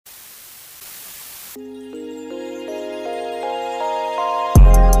Oh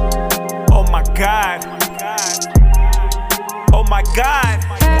my God. Oh my God.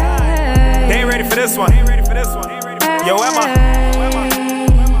 They ain't ready for this one. Yo, Emma.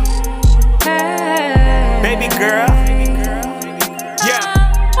 Baby girl. Yeah.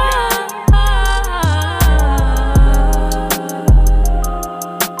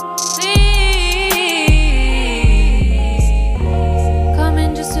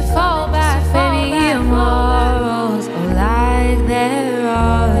 Coming just to fall back, baby, your morals are like they're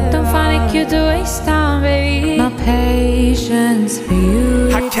all. Don't find it cute to waste time, baby. My patience for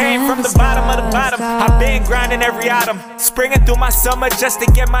you. I came from the bottom of the bottom. I've been grinding every autumn, springing through my summer just to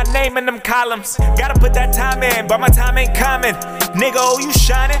get my name in them columns. Gotta put that time in, but my time ain't coming. Nigga, oh, you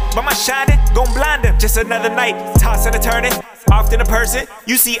shining, but my shining gon' blind him. Just another night, tossing and turning, often a person.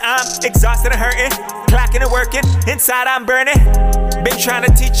 You see, I'm exhausted and hurting, clocking and working. Inside, I'm burning. Been trying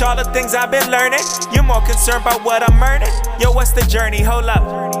to teach all the things I've been learning. You're more concerned about what I'm earning. Yo, what's the journey? Hold up.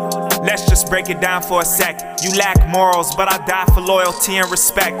 Let's just break it down for a sec. You lack morals, but I die for loyalty and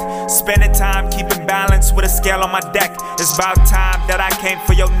respect. Spending time keeping balance with a scale on my deck. It's about time that I came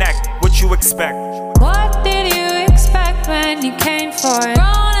for your neck. What you expect? What did you expect when you came for it?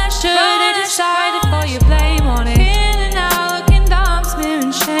 Grown, I should've decided for your blame on it. In and out, looking dumb,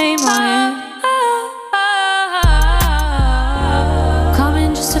 smearing shame on it.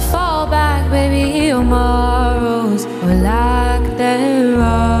 Coming just to fall back, baby, your morals were like they're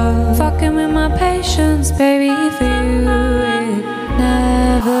wrong. Fucking with my patience, baby, for you, it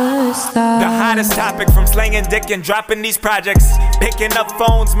never stops. The hottest topic from slanging dick and dropping these projects. Picking up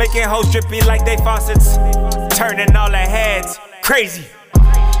phones, making hoes drippy like they faucets. Turning all their heads, crazy.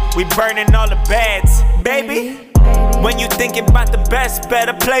 We burning all the beds, baby. When you thinking about the best,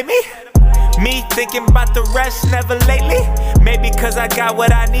 better play me. Me thinking about the rest, never lately. Maybe cause I got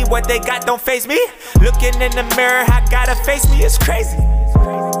what I need, what they got don't faze me. Looking in the mirror, I gotta face me, it's crazy.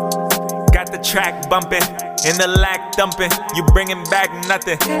 Got the track bumping, in the lack dumping. You bringing back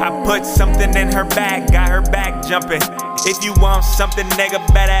nothing. I put something in her bag, got her back jumping. If you want something, nigga,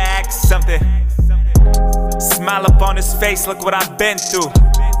 better act something. Smile up on his face, look what I've been through.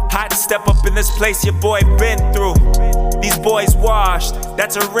 Hot step up in this place your boy been through. These boys washed,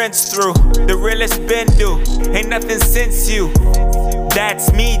 that's a rinse through. The realest been due, ain't nothing since you.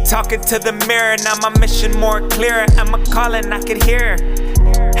 That's me talking to the mirror, now my mission more clear. I'm a calling, I could hear.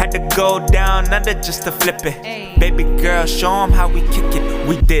 Had to go down under just to flip it. Baby girl, show 'em how we kick it.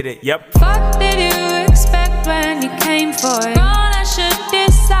 We did it, yep. Fuck did you expect when you came for it? Grown, I should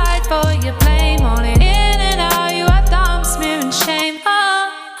decide for your blame on it. In and out, you are dumb, smearing shame on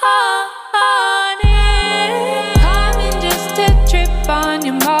it. Coming just to trip on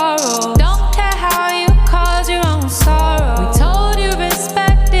your morals. Don't care how you cause your own sorrow. We told you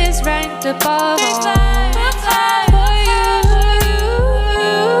respect is ranked above all.